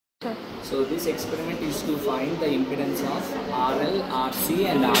So this experiment is to find the impedance of RL, RC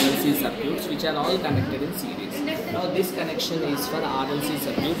and RLC circuits which are all connected in series. Now this connection is for RLC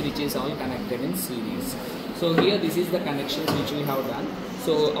circuit which is all connected in series. So here this is the connections which we have done.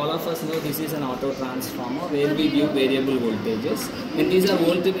 So all of us know this is an auto transformer where we give variable voltages, and these are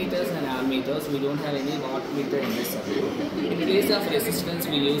voltmeters and ammeters. We don't have any wattmeter in this circuit. In place of resistance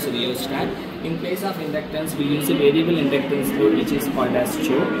we use rheostat. In place of inductance we use a variable inductance load which is called as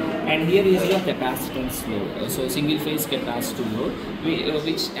choke, and here is your capacitance load. So single phase capacitor load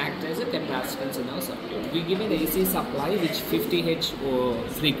which act as a capacitance in our circuit. We give an AC supply which 50 Hz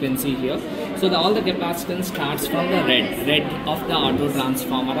frequency here. So all the capacitance starts from the red of the auto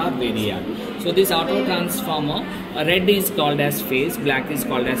transformer or variac. So this auto transformer, red is called as phase, black is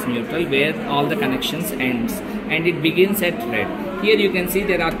called as neutral, where all the connections ends, and it begins at red. Here you can see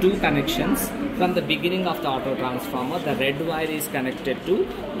there are two connections. From the beginning of the auto transformer, the red wire is connected to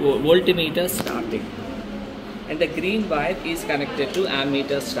voltmeter starting, and the green wire is connected to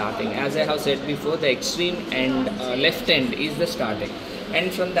ammeter starting. As I have said before, the extreme and left end is the starting,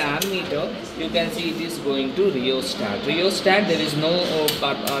 and from the ammeter you can see it is going to rheostat. Rheostat, there is no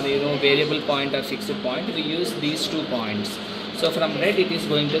variable point or fixed point. We use these 2 points. So from red it is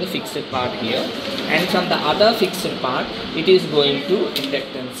going to the fixed part here, and from the other fixed part it is going to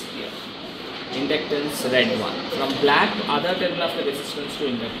inductance here. Inductance red one. From black, other terminal of the resistance to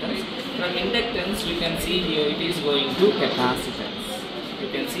inductance. From inductance you can see here it is going to capacitance. You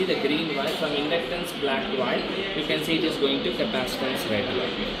can see the green wire. From inductance black wire you can see it is going to capacitance red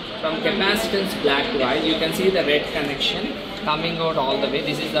wire. From capacitance black wire you can see the red connection coming out all the way.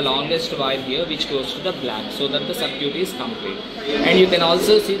 This is the longest wire here which goes to the black, so that the circuit is complete. And you can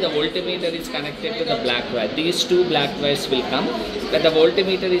also see the voltmeter is connected to the black wire. These two black wires will come, but the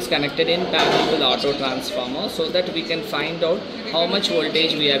voltmeter is connected in parallel to the auto transformer, so that we can find out how much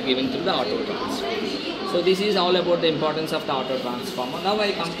voltage we are giving to the auto transformer. So this is all about the importance of the auto transformer. Now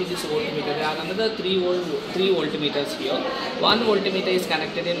I come to this voltmeter. There are another 3 voltmeters here. One voltmeter is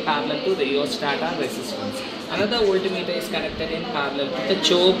connected in parallel to rheostat or resistance. Another voltmeter is connected in parallel to the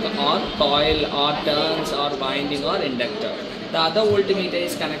choke or coil or turns or winding or inductor. The other voltmeter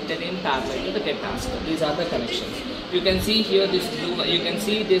is connected in parallel to the capacitor. These are the connections. You can see here this blue, you can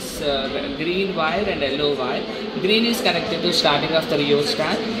see this green wire and yellow wire. Green is connected to starting of the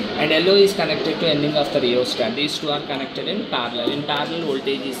rheostat, and yellow is connected to ending of the rheostat. These two are connected in parallel. In parallel,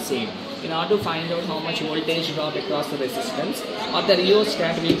 voltage is same. In order to find out how much voltage drop across the resistance or the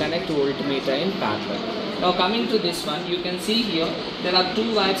rheostat, we connect voltmeter in parallel. Now coming to this one, you can see here there are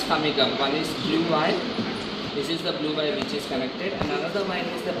 2 wires coming up. One is blue wire. This is the blue wire which is connected, and another wire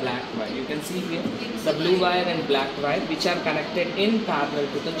is the black wire. You can see here the blue wire and black wire which are connected in parallel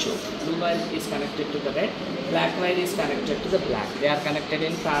to the choke. Blue wire is connected to the red, black wire is connected to the black. They are connected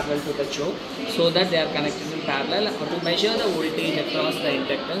in parallel to the choke, so that they are connected in parallel. To measure the voltage across the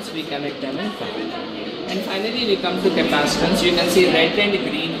inductance, we connect them in parallel. And finally we come to capacitance. You can see red and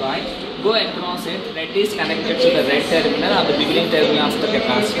green wire go across it. Red is connected to the red terminal or the beginning terminal of the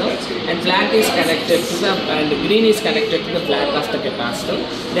capacitor, and black is connected to the green is connected to the black of the capacitor.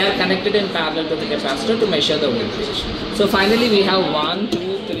 They are connected in parallel to the capacitor to measure the voltage. So finally we have 1,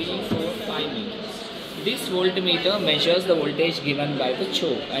 2, 3, 4, 5 meters. This voltmeter measures the voltage given by the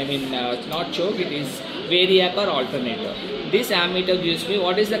choke. I mean not choke, it is variac or alternator. This ammeter gives me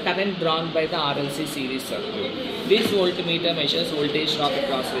what is the current drawn by the RLC series circuit. This voltmeter measures voltage drop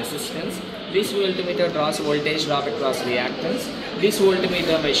across resistance. This voltmeter draws voltage drop across reactance. This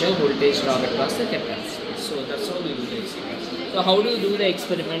voltmeter measures voltage drop across the capacitance. So that's how we do the experiment. So how do you do the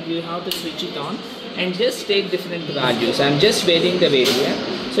experiment? You have to switch it on and just take different values. I am just varying the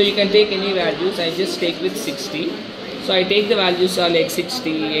variac. So you can take any values. I just take with 60. So I take the values are like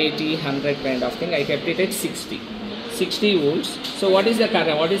 60, 80, 100 kind of thing. I kept it at 60 volts. So what is the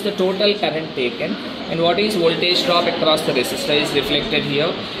current? What is the total current taken? And what is voltage drop across the resistor is reflected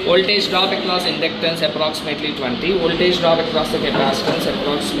here. Voltage drop across inductance approximately 20. Voltage drop across the capacitance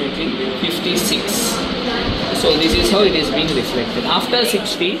approximately 56. So this is how it is being reflected. After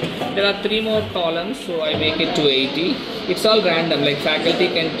 60, there are 3 more columns, so I make it to 80. It's all random, like faculty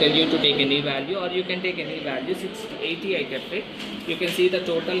can tell you to take any value, or you can take any value. 60, 80 I kept it. You can see the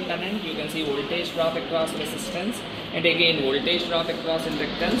total current, you can see voltage drop across resistance, and again voltage drop across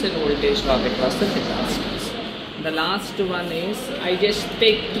inductance and voltage drop across the capacitance. The last one is, I just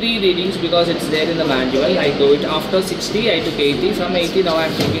take 3 readings because it's there in the manual. I go it after 60, I took 80. From 80 now I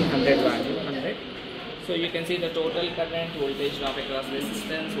am taking 100 value. So you can see the total current, voltage drop across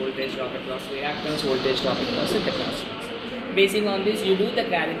resistance, voltage drop across reactance, voltage drop across the capacitance. Basing on this, you do the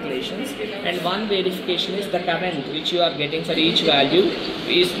calculations, and one verification is the current which you are getting for each value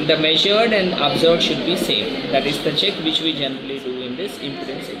is the measured and observed should be same. That is the check which we generally do in this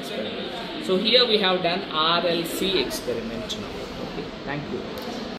impedance experiment. So here we have done RLC experiment now. Okay, thank you.